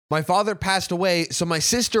My father passed away, so my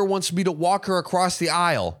sister wants me to walk her across the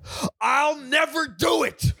aisle. I'll never do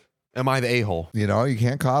it. Am I the a-hole? You know, you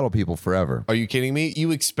can't coddle people forever. Are you kidding me?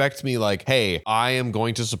 You expect me like, hey, I am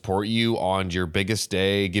going to support you on your biggest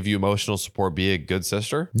day, give you emotional support, be a good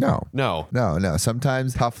sister? No. No.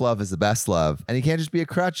 Sometimes tough love is the best love. And you can't just be a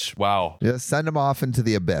crutch. Wow. Just send them off into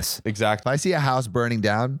the abyss. Exactly. If I see a house burning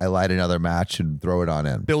down, I light another match and throw it on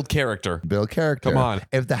in. Build character. Build character. Come on.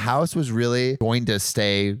 If the house was really going to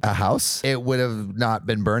stay a house, it would have not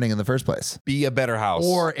been burning in the first place. Be a better house.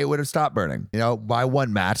 Or it would have stopped burning. You know, by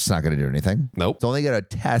one match, it's not going to do anything. Nope. It's only going to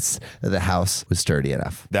test that the house was sturdy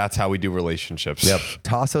enough. That's how we do relationships. Yep.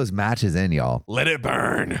 Toss those matches in, y'all. Let it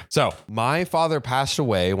burn. So my father passed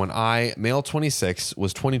away when I, male 26,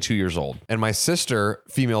 was 22 years old. And my sister,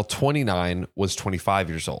 female 29, was 25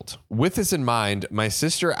 years old. With this in mind, my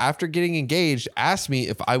sister, after getting engaged, asked me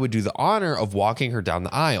if I would do the honor of walking her down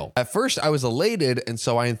the aisle. At first, I was elated, and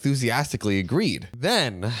so I enthusiastically agreed.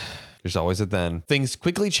 Then... there's always a then. Things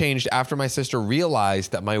quickly changed after my sister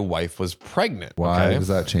realized that my wife was pregnant. Why? Okay? Does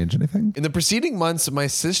that change anything? In the preceding months, my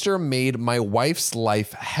sister made my wife's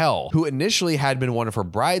life hell, who initially had been one of her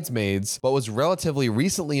bridesmaids, but was relatively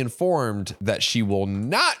recently informed that she will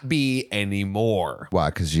not be anymore. Why?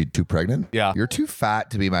 Because you're too pregnant? Yeah. You're too fat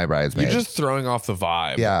to be my bridesmaid. You're just throwing off the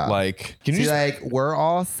vibe. Yeah. Like, can you See, just... like, we're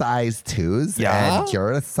all size 2s. Yeah? And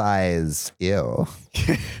you're a size, ew.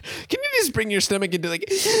 Can you just bring your stomach into like...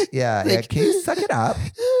 Yeah, yeah. Can you suck it up?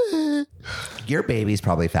 Your baby's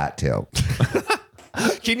probably fat too.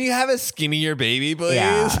 Can you have a skinnier baby, please?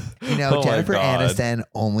 Yeah. You know, Oh Jennifer my God. Aniston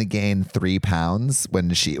only gained 3 pounds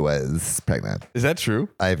when she was pregnant. Is that true?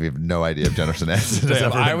 I have no idea if Jennifer Aniston has Damn, ever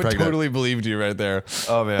been I would pregnant. totally believed you right there.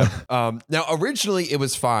 Oh man. Now originally it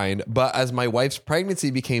was fine, but as my wife's pregnancy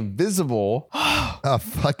became visible, Oh,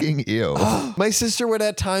 fucking ew. my sister would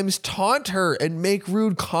at times taunt her and make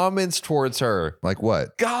rude comments towards her. Like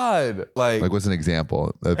what? God, like Like what's an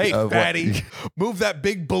example? hey, of fatty, what? move that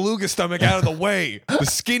big beluga stomach out of the way. The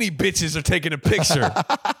skinny bitches are taking a picture.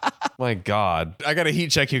 My God, I gotta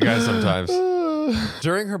heat check you guys sometimes.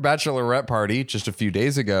 During her bachelorette party just a few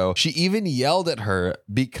days ago, she even yelled at her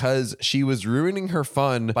because she was ruining her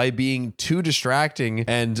fun by being too distracting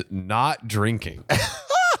and not drinking.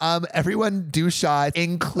 Everyone do shots,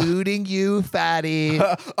 including you, fatty.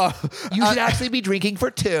 You should actually be drinking for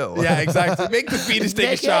 2. Yeah, exactly. Make the fetus take a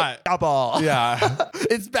Make it shot. double. Yeah,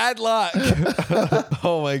 it's bad luck.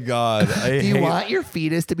 Oh my God. Do you want your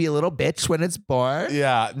fetus to be a little bitch when it's born?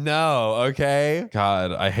 Yeah, no, okay.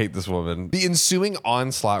 God, I hate this woman. The ensuing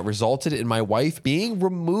onslaught resulted in my wife being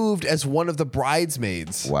removed as one of the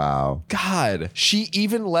bridesmaids. Wow. God, she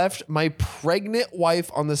even left my pregnant wife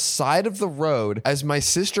on the side of the road as my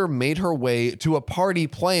sister made her way to a party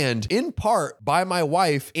planned in part by my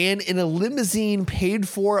wife and in a limousine paid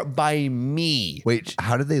for by me. Wait,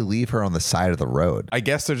 how did they leave her on the side of the road? I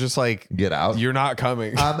guess they're just like, Get out. you're not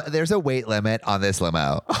coming. There's a weight limit on this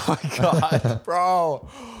limo. Oh my God, bro.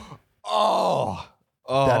 Oh.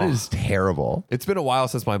 That is terrible. It's been a while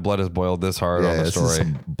since my blood has boiled this hard on the this is story.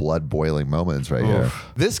 some blood boiling moments right here.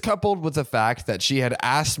 This coupled with the fact that she had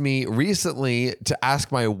asked me recently to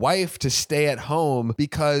ask my wife to stay at home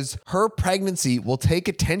because her pregnancy will take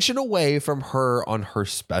attention away from her on her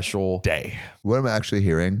special day. What I'm actually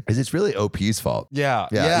hearing is it's really OP's fault. Yeah.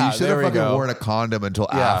 You should there have we fucking go. worn a condom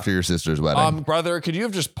until after your sister's wedding. Brother, could you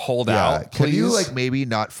have just pulled out, Can please? you like maybe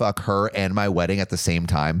not fuck her and my wedding at the same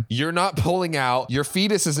time? You're not pulling out. Your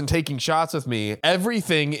fetus isn't taking shots with me.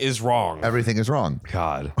 Everything is wrong. Everything is wrong.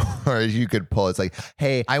 God. Or you could pull. It's like,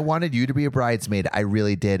 hey, I wanted you to be a bridesmaid. I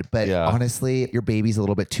really did. But honestly, your baby's a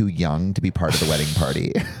little bit too young to be part of the wedding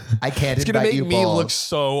party. I can't It's gonna invite make you me both. look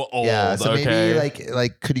so old. Yeah, so okay? maybe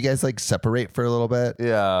like could you guys like separate for a little bit?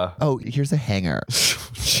 Yeah. Oh, here's a hanger.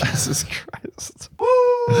 Jesus Christ.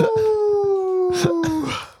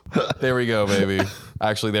 There we go, baby.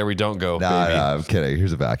 Actually, there we don't go, No, baby. I'm kidding.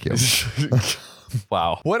 Here's a vacuum.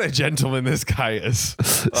 Wow. What a gentleman this guy is.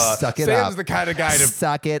 Suck it Sam's up. the kind of guy to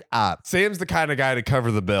Suck it up. Sam's the kind of guy to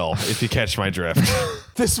cover the bill, if you catch my drift.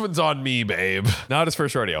 This one's on me, babe. Not his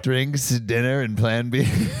first rodeo. Drinks, dinner, and Plan B.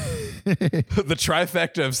 The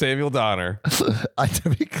trifecta of Samuel Donner. To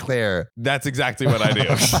be clear, That's exactly what I do.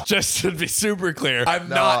 Just to be super clear, I'm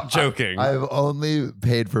not joking. I've only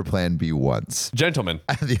paid for Plan B once. Gentlemen.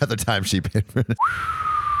 The other time she paid for it.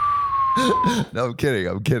 No, I'm kidding.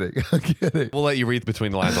 We'll let you read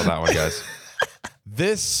between the lines on that one, guys.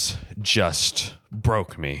 This just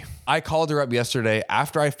broke me. I called her up yesterday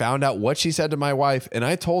after I found out what she said to my wife, and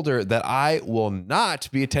I told her that I will not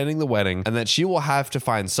be attending the wedding and that she will have to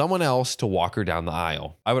find someone else to walk her down the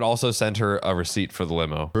aisle. I would also send her a receipt for the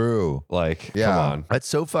limo. True. Like, Yeah. come on. That's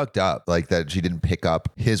so fucked up. Like that she didn't pick up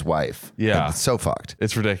his wife. Yeah. It's so fucked.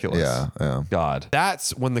 It's ridiculous. Yeah. God.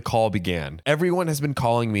 That's when the call began. Everyone has been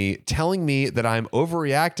calling me, telling me that I'm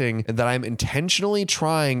overreacting and that I'm intentionally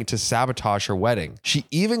trying to sabotage her wedding. She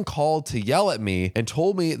even called to yell at me and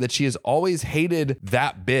told me that she has always hated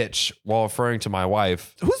that bitch while referring to my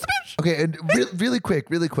wife. Who's the bitch? Okay, and really quick.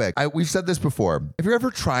 We've said this before. If you're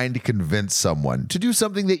ever trying to convince someone to do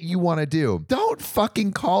something that you want to do, don't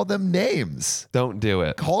fucking call them names. Don't do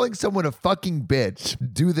it. Calling someone a fucking bitch,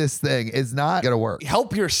 do this thing, is not gonna work.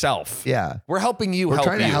 Help yourself. Yeah. We're helping you. We're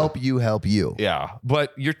trying to help you. Yeah,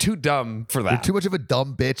 but you're too dumb for that. You're too much of a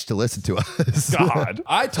dumb bitch to listen to us. God.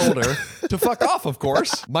 I told her to fuck off, of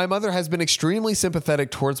course. My mother has been extremely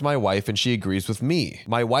sympathetic towards my wife, and she agrees with me.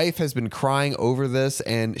 My wife has been crying over this,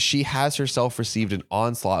 and she has herself received an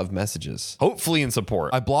onslaught of messages, hopefully in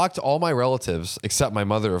support. I blocked all my relatives, except my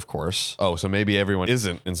mother, of course. Oh, so maybe everyone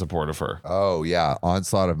isn't in support of her. Oh, yeah.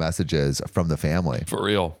 Onslaught of messages from the family. For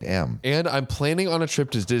real. Damn. And I'm planning on a trip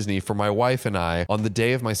to Disney for my wife and I on the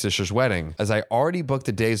day of my sister's wedding, as I already booked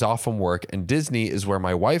the days off from work, and Disney is where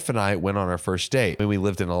my wife and I went on our first date when we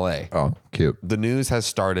lived in LA. Oh, cute. The news has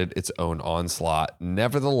started its own onslaught.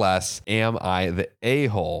 Nevertheless, am I the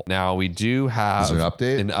a-hole? Now, we do have Is there an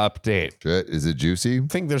update? An update. Shit. Is it juicy? I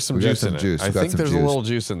think there's some We got juice some in it. juice. I We got think some there's a juice. little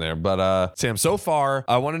juice in there. But Sam, so far,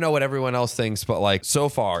 I want to know what everyone else thinks, but like so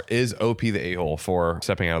far, is OP the a-hole for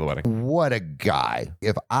stepping out of the wedding? What a guy.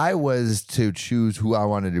 If I was to choose who I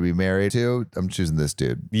wanted to be married to, I'm choosing this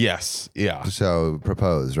dude. Yes. Yeah. So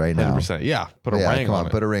propose right now. 100%. Yeah. Put a Yeah, ring come on on,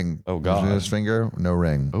 it. put a ring. Oh, God. His finger, no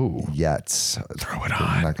ring. Ooh. Yet. Throw it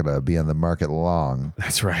I'm on. not going to be on the market long.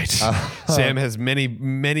 That's right. Sam has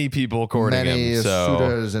many people courting Many him. So.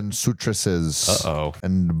 suitors and suitresses. Uh-oh.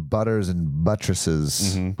 And butters and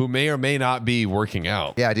buttresses. Who may or may not be working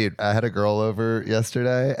out. Yeah, dude. I had a girl over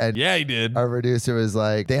yesterday, and Yeah, he did. our producer was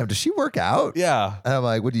like, damn, does she work out? Yeah. And I'm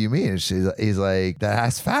like, what do you mean? He's like, that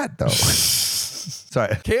ass fat, though.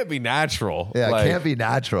 Sorry. Can't be natural. Yeah, Like, it can't be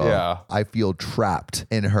natural. Yeah. I feel trapped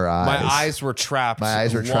in her eyes. My eyes were trapped. My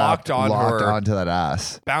eyes were locked trapped, on locked her onto that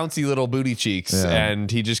ass. bouncy little booty cheeks, Yeah. and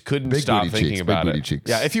he just couldn't Big stop booty thinking cheeks, about big it. booty cheeks.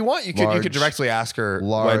 Yeah, if you want, you could Large- directly ask her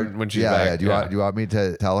Large, when she's yeah, back. yeah. Do you want me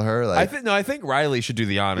to tell her? Like, I think Riley should do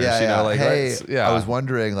the honors. yeah, you know, yeah. like Hey, yeah, I was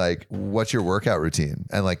wondering, like, what's your workout routine?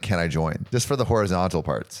 And like, can I join? Just for the horizontal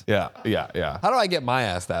parts. yeah. How do I get my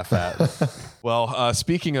ass that fat? Well,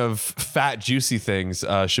 speaking of fat, juicy things,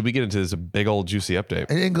 should we get into this big old juicy update?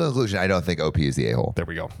 And in conclusion, I don't think OP is the a-hole. There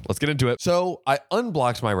we go. Let's get into it. So I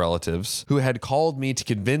unblocked my relatives who had called me to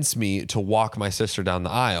convince me to walk my sister down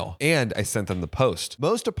the aisle, and I sent them the post.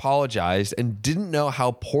 Most apologized and didn't know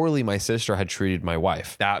how poorly my sister had treated my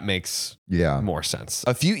wife. That makes more sense.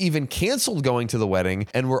 A few even canceled going to the wedding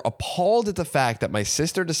and were appalled at the fact that my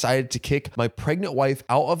sister decided to kick my pregnant wife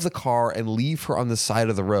out of the car and leave her on the side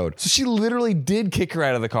of the road. So she literally did kick her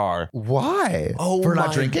out of the car. Why? Oh, for not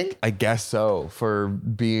my- drinking? I guess so. For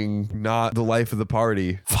being not the life of the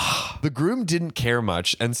party. The groom didn't care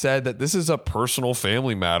much and said that this is a personal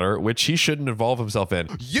family matter, which he shouldn't involve himself in.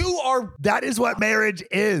 That is what marriage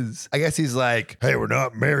is. I guess he's like, hey, we're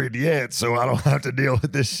not married yet, so I don't have to deal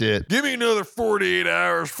with this shit. Give me another 48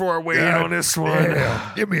 hours before I weigh in on this one.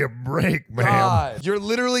 Damn, give me a break, man. God, you're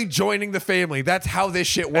literally joining the family. That's how this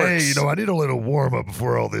shit works. Hey, I need a little warm up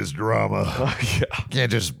before all this drama. Yeah.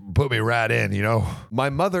 Can't just put me right in, My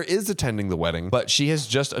mother is attending the wedding, but she has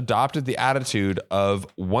just adopted the attitude of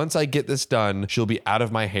once I get this done, she'll be out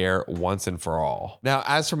of my hair once and for all. Now,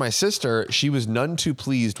 as for my sister, she was none too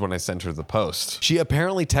pleased when I sent her the post. She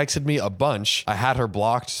apparently texted me a bunch. I had her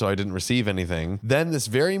blocked, so I didn't receive anything. Then this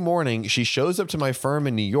very morning, she shows up to my firm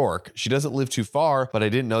in New York. She doesn't live too far, but I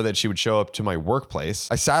didn't know that she would show up to my workplace.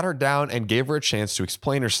 I sat her down and gave her a chance to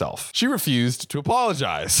explain herself. She refused to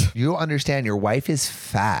apologize. You don't understand. Your wife is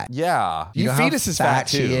fat. Yeah. You know Your how fetus is fat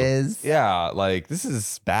too. she is? Yeah, like this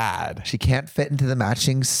is bad. She can't fit into the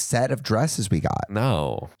matching set of dresses we got.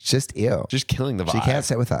 No. It's just ew. Just killing the vibe. She can't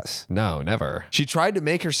sit with us. No, never. She tried to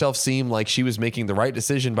make herself seem like she was making the right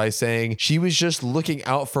decision by saying she was just looking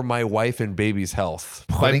out for my wife and baby's health.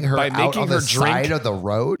 Putting her out making on her the side of the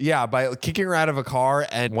road? Yeah, by kicking her out of a car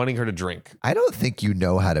and wanting her to drink. I don't think you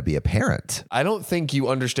know how to be a parent. I don't think you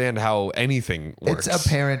understand how anything works. It's a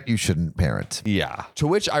parent you shouldn't parent. Yeah. To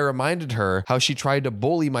which I reminded her how she tried to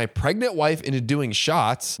bully my pregnant wife into doing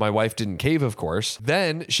shots. My wife didn't cave, of course.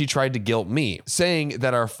 Then she tried to guilt me, saying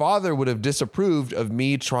that our father would have disapproved of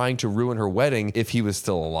me trying to ruin her wedding if he was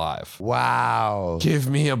still alive. Wow. Give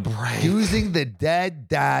me a break. Using the dead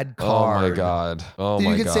dad card. Oh my God. Oh Dude,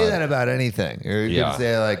 my God. you can say that about anything. Or you can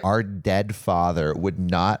say like, our dead father would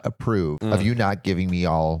not approve of you not giving me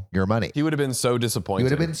all your money. He would have been so disappointed. He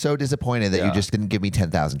would have been so disappointed that you just didn't give me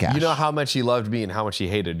 10,000 cash. You know how much he loved me and how much he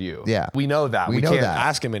hated you. Yeah. We know that. We know can't that.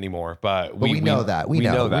 ask him anymore, but we know that. We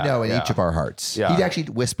know that. We know in each of our hearts. Yeah. He actually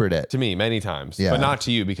whispered it to me many times, Yeah. but not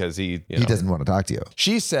to you because he doesn't want to talk to you.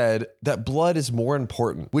 She said that blood is more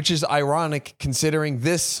important, which is ironic considering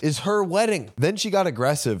this is her wedding. Then she got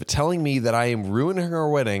aggressive, telling me that I am ruining her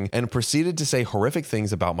wedding and proceeded to say horrific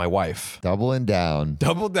things about my wife. Doubling down.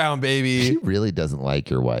 Double down, baby. She really doesn't like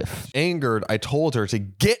your wife. Angered, I told her to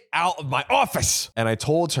get out of my office. And I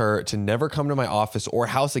told her to never come to my office or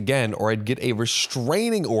house again or I'd get a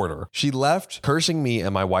restraining order. She left, cursing me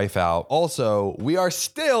and my wife out. Also, we are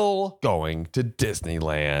still going to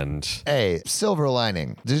Disneyland. Hey, silver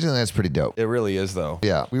lining. Disneyland's pretty dope. It really is, though.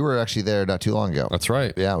 Yeah, we were actually there not too long ago. That's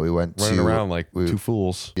right. Yeah, we went Running around like two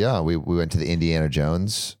fools. Yeah, we went to the Indiana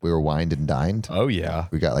Jones. We were wined and dined. Oh, yeah.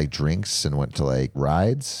 We got like drinks and went to like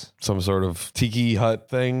rides. Some sort of tiki hut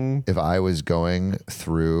thing. If I was going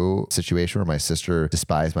through a situation where my sister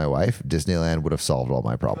despised my wife, Disneyland would have solved all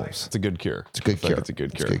my problems. It's a good cure. It's a good cure. It's a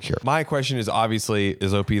good cure. It's a good cure. My question is obviously,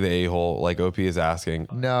 is OP the a-hole like OP is asking?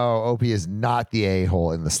 No, Opie is not the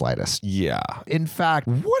a-hole in the slightest. Yeah. In fact,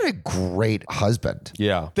 what a great husband.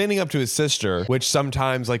 Yeah. Standing up to his sister, which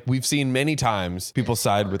sometimes, like we've seen many times, people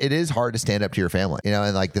side with. It is hard to stand up to your family, you know,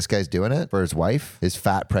 and like this guy's doing it for his wife, his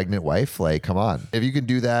fat pregnant wife. Like, come on. If you can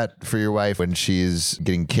do that for your wife when she's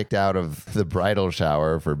getting kicked out of the bridal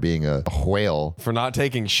shower for being a whale, for not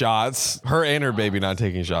taking shots, her and her baby not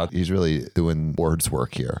taking shots. he's really doing Lord's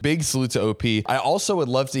work here. Big salute to OP. I also would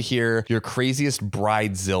love to hear your craziest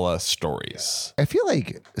bridezilla stories. I feel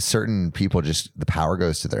like certain people just, the power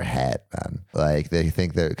goes to their head, man. Like they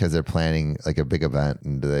think that because they're planning like a big event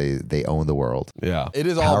and they own the world. Yeah. It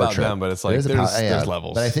is all Power about trip. them, but it's like There's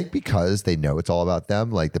levels. But I think because they know it's all about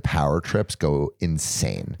them, like the power trips go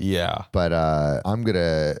insane. Yeah. But I'm going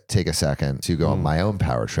to take a second to go on my own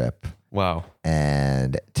power trip. Wow.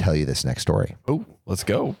 And tell you this next story. Oh, let's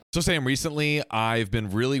go. So Sam, recently I've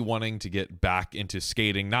been really wanting to get back into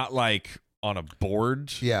skating, not like on a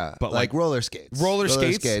board. Yeah, but like roller skates. Roller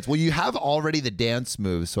skates? Well, you have already the dance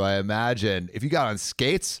moves, so I imagine if you got on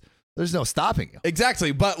skates, there's no stopping you.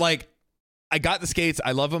 Exactly. But like, I got the skates.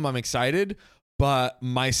 I love them. I'm excited. But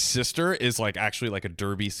my sister is like actually like a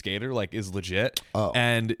derby skater, like is legit. Oh.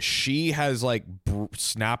 And she has like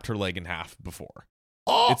snapped her leg in half before.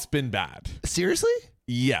 Oh, It's been bad. seriously?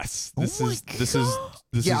 Yes. This Oh my is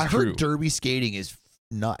yeah, I true. heard derby skating is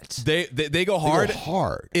nuts. They go hard. They go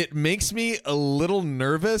hard. It makes me a little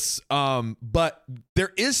nervous, but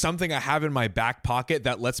there is something I have in my back pocket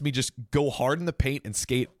that lets me just go hard in the paint and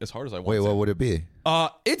skate as hard as I want. Wait, to. what would it be?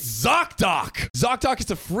 It's ZocDoc. ZocDoc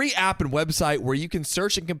is a free app and website where you can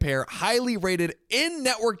search and compare highly rated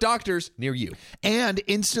in-network doctors near you. And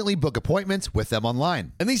instantly book appointments with them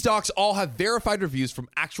online. And these docs all have verified reviews from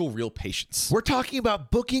actual real patients. We're talking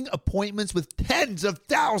about booking appointments with tens of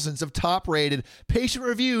thousands of top-rated,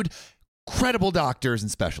 patient-reviewed, credible doctors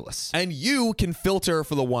and specialists. And you can filter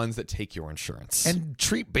for the ones that take your insurance. And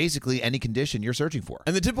treat basically any condition you're searching for.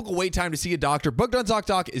 And the typical wait time to see a doctor booked on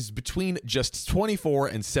ZocDoc is between just 24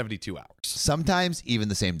 and 72 hours. Sometimes even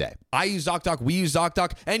the same day. I use ZocDoc, we use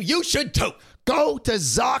ZocDoc, and you should too. Go to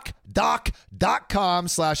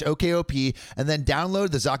ZocDoc.com/OKOP and then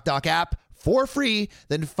download the ZocDoc app for free.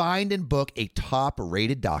 Then find and book a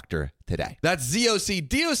top-rated doctor today. That's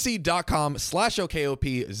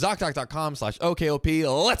ZocDoc.com/OKOP,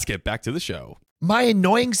 ZocDoc.com/OKOP. Let's get back to the show. My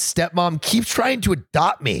annoying stepmom keeps trying to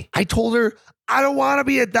adopt me. I told her, I don't want to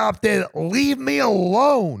be adopted. Leave me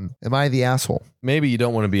alone. Am I the asshole? Maybe you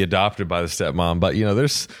don't want to be adopted by the stepmom, but you know,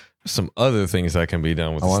 there's some other things that can be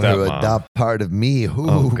done with I the want stepmom. to adopt part of me. Ooh,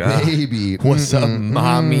 Oh, God. baby. What's up,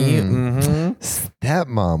 mommy? Mm-hmm.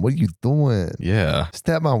 Stepmom, what are you doing? Yeah.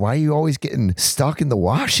 Stepmom, why are you always getting stuck in the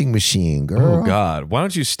washing machine, girl? Oh, God. Why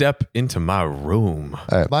don't you step into my room?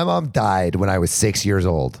 All right, my mom died when I was 6 years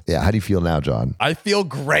old. Yeah, how do you feel now, John? I feel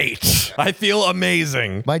great. I feel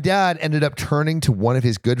amazing. My dad ended up turning to one of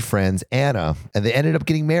his good friends, Anna, and they ended up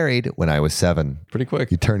getting married when I was 7. Pretty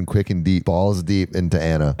quick. You turned quick and deep, balls deep into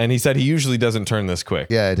Anna. And he said he usually doesn't turn this quick.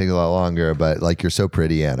 Yeah, it takes a lot longer, but like you're so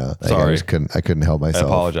pretty, Anna. Like, Sorry. I couldn't help I myself.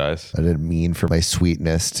 apologize. I didn't mean for my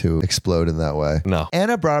sweetness to explode in that way. No.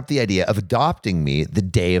 Anna brought up the idea of adopting me the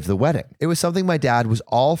day of the wedding. It was something my dad was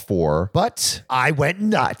all for, but I went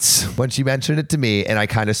nuts when she mentioned it to me, and I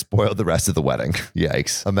kind of spoiled the rest of the wedding.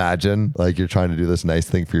 Yikes. Imagine like you're trying to do this nice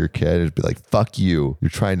thing for your kid. It'd be like, fuck you. You're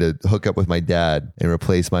trying to hook up with my dad and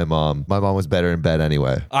replace my mom. My mom was better in bed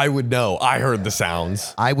anyway. I would know. I heard the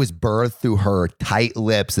sounds. I was birthed through her tight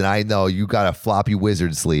lips, and I know you got a floppy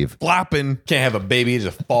wizard sleeve. Flapping. Can't have a baby,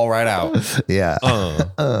 just fall right out. Yeah.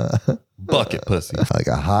 Bucket pussy. Like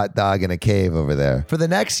a hot dog in a cave over there. For the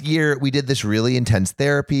next year, we did this really intense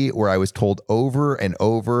therapy where I was told over and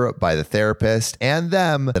over by the therapist and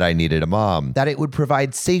them that I needed a mom, that it would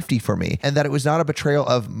provide safety for me, and that it was not a betrayal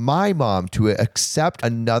of my mom to accept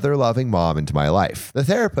another loving mom into my life. The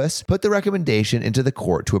therapist put the recommendation into the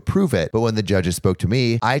court to approve it, but when the judges spoke to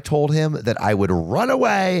me, I told him that I would run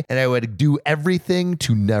away and I would do everything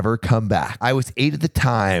to never come back. I was 8 at the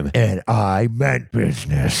time, and I meant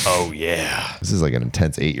business. Oh, yeah. This is like an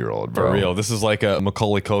intense 8-year-old, bro. For real. This is like a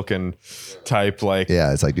Macaulay Culkin type, like.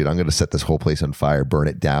 Yeah, it's like, dude, I'm going to set this whole place on fire, burn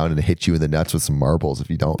it down, and hit you in the nuts with some marbles if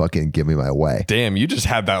you don't fucking give me my way. Damn, you just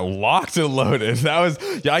had that locked and loaded. That was,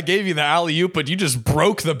 yeah, I gave you the alley-oop, but you just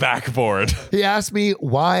broke the backboard. He asked me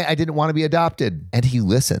why I didn't want to be adopted, and he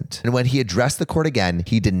listened. And when he addressed the court again,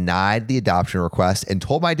 he denied the adoption request and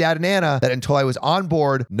told my dad and Anna that until I was on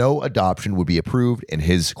board, no adoption would be approved in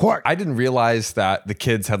his court. I didn't realize that the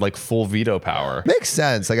kids had like full veto power. Makes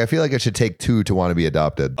sense. Like, I feel like it should take 2 to want to be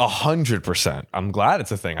adopted. 100%. I'm glad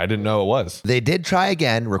it's a thing. I didn't know it was. They did try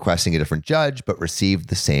again, requesting a different judge, but received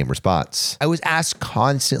the same response. I was asked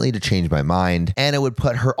constantly to change my mind, and I would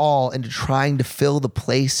put her all into trying to fill the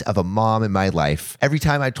place of a mom in my life. Every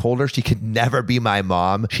time I told her she could never be my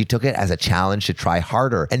mom, she took it as a challenge to try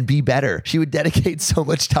harder and be better. She would dedicate so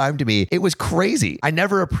much time to me. It was crazy. I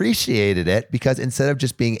never appreciated it because instead of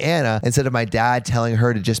just being Anna, instead of my dad telling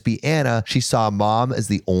her to just be Anna, she saw mom as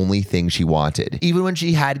the only thing she wanted. Even when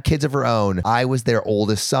she had kids of her own, I was their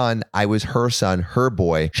oldest son. I was her son, her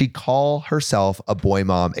boy. She'd call herself a boy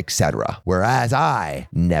mom, etc. Whereas I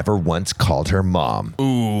never once called her mom.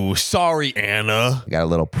 Ooh, sorry, Anna. I got a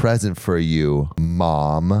little present for you,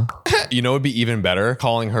 mom. You know, it'd be even better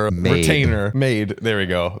calling her retainer. Maid. There we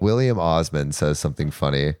go. William Osmond says something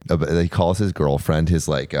funny. He calls his girlfriend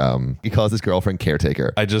he calls his girlfriend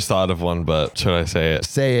caretaker. I just thought of one, but should I say it?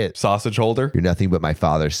 Say it. Sausage holder? You're nothing but my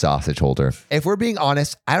father's sausage holder. If we're being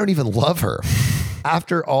honest, I don't even love her.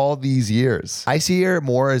 After all these years, I see her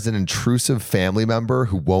more as an intrusive family member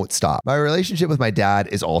who won't stop. My relationship with my dad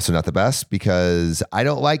is also not the best because I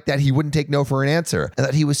don't like that he wouldn't take no for an answer and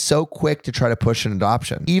that he was so quick to try to push an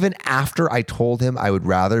adoption. Even after I told him I would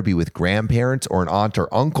rather be with grandparents or an aunt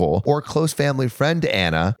or uncle or a close family friend to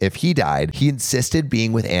Anna if he died, he insisted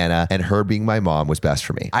being with Anna and her being my mom was best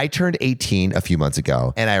for me. I turned 18 a few months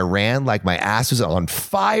ago and I ran like my ass was on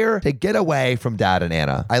fire to get away from dad and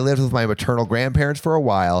Anna. I lived with my maternal grandparents for a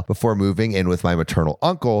while before moving in with my maternal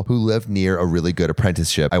uncle who lived near a really good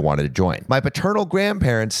apprenticeship I wanted to join. My paternal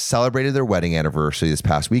grandparents celebrated their wedding anniversary this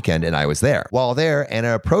past weekend and I was there. While there,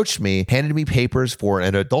 Anna approached me, handed me papers for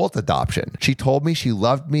an adult adoption. She told me she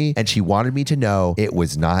loved me and she wanted me to know it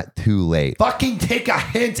was not too late. Fucking take a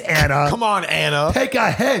hint, Anna. Come on, Anna. Take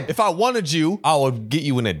a hint. If I wanted you, I would get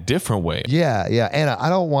you in a different way. Yeah, Anna, I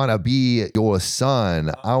don't want to be your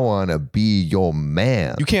son. I want to be your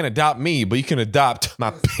man. You can't adopt me, but you can adopt my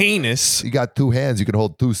penis. You got 2 hands. You can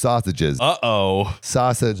hold 2 sausages. Uh-oh.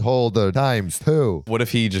 Sausage holder times 2. What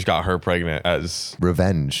if he just got her pregnant as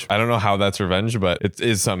Revenge. I don't know how that's revenge, but it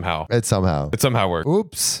is somehow. It somehow works.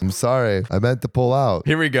 Oops. I'm sorry. I meant to pull out.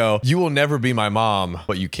 Here we go. You will never be my mom,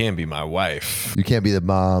 but you can be my wife. You can't be the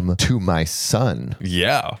mom to my son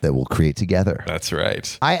Yeah. that we'll create together. That's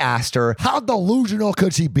right. I asked her, how delusional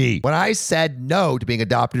could she be? When I said no to being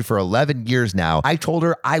adopted for 11 years now, I told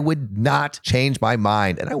her I would not change my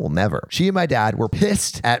mind, and I will never. She and my dad were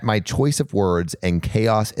pissed at my choice of words, and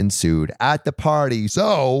chaos ensued at the party.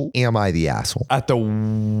 So, am I the asshole? At the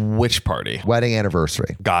which party? Wedding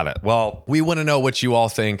anniversary. Got it. Well, we want to know what you all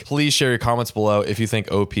think. Please share your comments below if you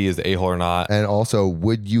think OP is the a-hole or not. And also,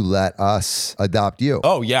 would you let us adopt you?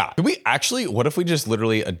 Oh, yeah. Could we actually, what if we just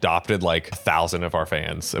literally adopted like 1,000 of our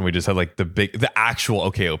fans and we just had like the actual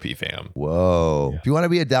OKOP fam? Whoa. If you want to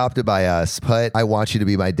be adopted by us, put I want you to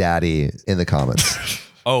be my daddy in the comments.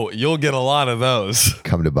 Oh, you'll get a lot of those.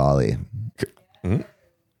 Come to Bali.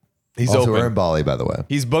 He's also, open. we're in Bali, by the way.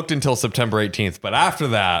 He's booked until September 18th, but after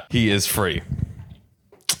that, he is free.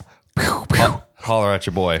 Holler at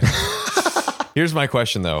your boy. Here's my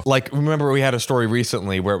question though. Like, remember we had a story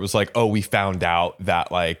recently where it was like, oh, we found out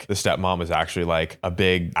that like the stepmom was actually like a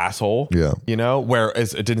big asshole. Yeah. You know,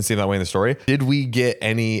 whereas it didn't seem that way in the story. Did we get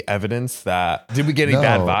any evidence did we get any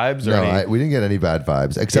bad vibes? Or we didn't get any bad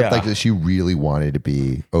vibes, except like that she really wanted to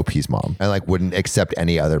be OP's mom and like wouldn't accept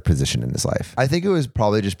any other position in his life. I think it was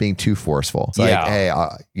probably just being too forceful. It's like, hey,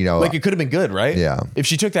 you know, like it could have been good, right? Yeah. If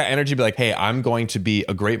she took that energy, be like, hey, I'm going to be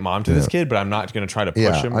a great mom to this kid, but I'm not going to try to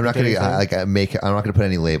push him. I'm not going to I'm not going to put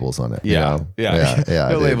any labels on it. Yeah. You know? Yeah.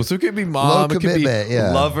 No labels. So it could be mom, low it could be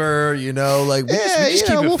lover, you know, like we just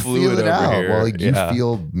keep it fluid over out here. while you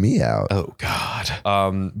feel me out. Oh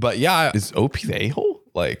God. But yeah, is OP the a-hole?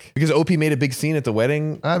 Like, because OP made a big scene at the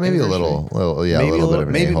wedding. Maybe a little bit of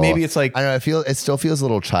an a-hole. Maybe it's like, I don't know. It still feels a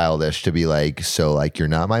little childish to be like, so like, you're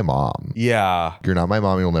not my mom. Yeah. You're not my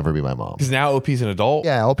mom. You'll never be my mom. Because now OP's an adult.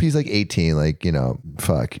 Yeah. OP's like 18. Like, you know,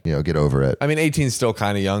 get over it. I mean, 18 is still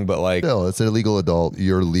kind of young, but like, still, it's a legal adult.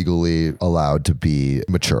 You're legally allowed to be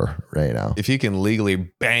mature right now. If you can legally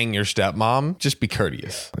bang your stepmom, just be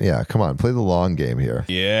courteous. Yeah. Come on. Play the long game here.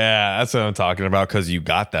 Yeah. That's what I'm talking about. Because you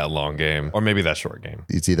got that long game, or maybe that short game.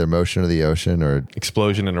 It's either motion of the ocean or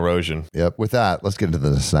explosion and erosion. Yep. With that, let's get into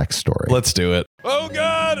this next story. Let's do it. Oh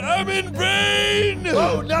God, I'm in pain.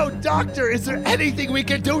 Oh no, doctor, is there anything we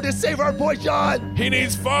can do to save our boy John? He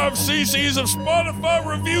needs 5 cc's of Spotify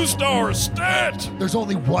review stars. Stat. There's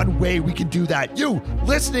only one way we can do that. You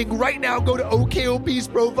listening right now, go to OKOP's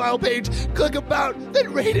profile page, click about,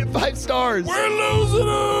 then rate it 5 stars. We're losing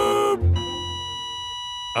him.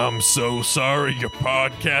 I'm so sorry your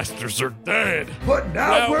podcasters are dead. But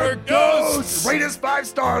now we're ghosts. Rate us 5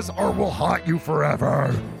 stars or we'll haunt you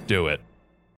forever. Do it.